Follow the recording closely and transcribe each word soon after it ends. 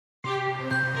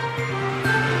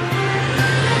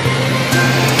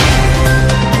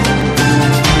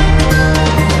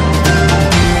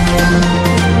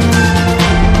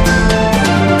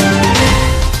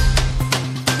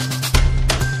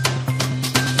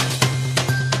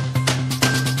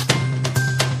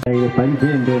பரிசு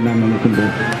என்று நான்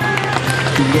நினைக்கின்றேன்.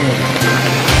 இங்கே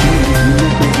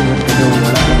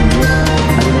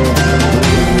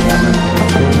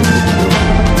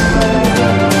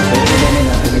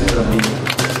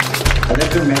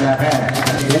அதற்கும் மேலாக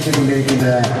இயக்கிக் கொண்டிருக்கின்ற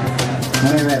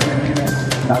முனைவர்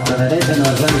டாக்டர் நடேசன்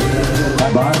அவர்கள்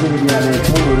பாரதி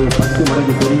வித்யாலயத்தில் ஒரு 10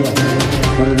 மடங்கு பெரிய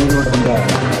ஒரு நிறுவனம் கொண்டார்.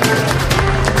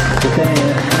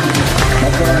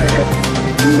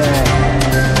 இந்த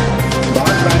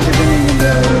பாட்பாண்ட் என்கின்ற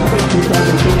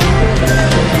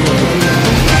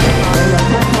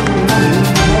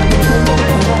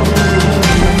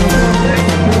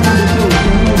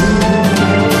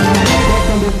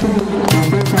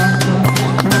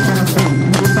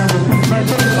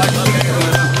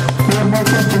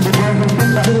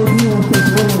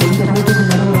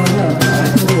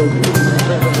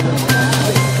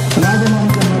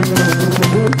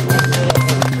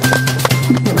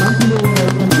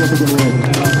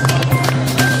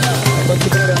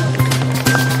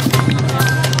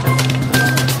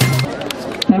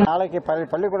நாளைக்கு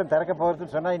பள்ளிக்கூடம் திறக்க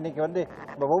போகிறதுன்னு சொன்னால் இன்றைக்கி வந்து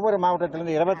ஒவ்வொரு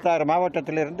மாவட்டத்திலேருந்து 26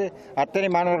 மாவட்டத்திலிருந்து அத்தனை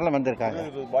மாணவர்களும் வந்திருக்காங்க.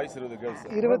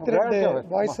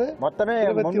 22 மொத்தமே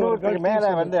 300க்கு மேலே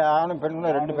வந்து ஆணும்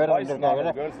பெண்களும் 2 பேரும்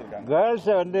வந்திருக்காங்க.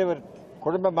 கேர்ள்ஸை வந்து ஒரு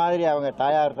குடும்பம் மாதிரி அவங்க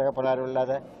தாயார் தகப்பனார்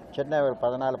இல்லாத சின்ன ஒரு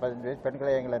 14-15 வயசு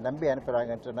பெண்களை எங்களை நம்பி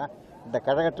அனுப்புகிறாங்கன்னு சொன்னால் இந்த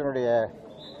கழகத்தினுடைய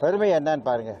பெருமை என்னன்னு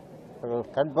பாருங்கள்.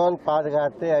 கண் போல்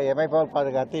பாதுகாத்து எமை போல்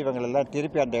பாதுகாத்து இவங்களெல்லாம்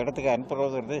திருப்பி அந்த இடத்துக்கு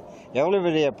அனுப்புறதுங்கிறது எவ்வளோ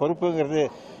பெரிய பொறுப்புங்கிறது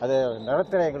அது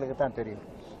நடத்துகிற எங்களுக்கு தான் தெரியும்.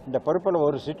 இந்த பொறுப்பில்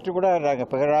ஒரு சிற்று கூட நாங்கள்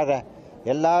பிகழாத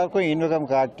எல்லாருக்கும் இன்முகம்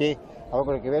காட்டி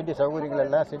அவங்களுக்கு வேண்டிய சௌகரியங்கள்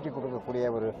எல்லாம் செஞ்சு கொடுக்கக்கூடிய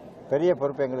ஒரு பெரிய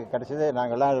பொறுப்பு எங்களுக்கு கிடைச்சது.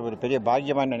 நாங்கள்லாம் அது ஒரு பெரிய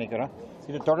பாக்கியமாக நினைக்கிறோம்.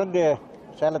 இது தொடர்ந்து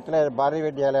சேலத்தில் பாரதி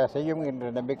வித்யாலயா செய்யும்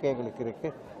என்ற நம்பிக்கை எங்களுக்கு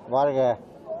இருக்குது. வாழ்க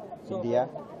இந்தியா,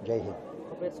 ஜெய்ஹிந்த்.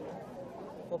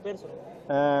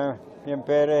 என்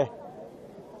பேர்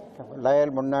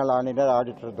லயல் முன்னாள் ஆணையர்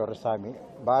ஆடிட்டர் துரைசாமி.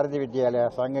 பாரதி வித்யாலயா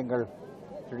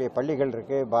சங்கங்களுடைய பள்ளிகள்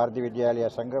இருக்குது. பாரதி வித்யாலயா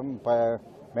சங்கம்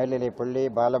மேல்நிலைப் பள்ளி,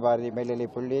 பாலபாரதி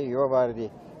மேல்நிலைப் பள்ளி, யுவபாரதி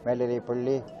மேல்நிலைப்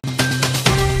பள்ளி,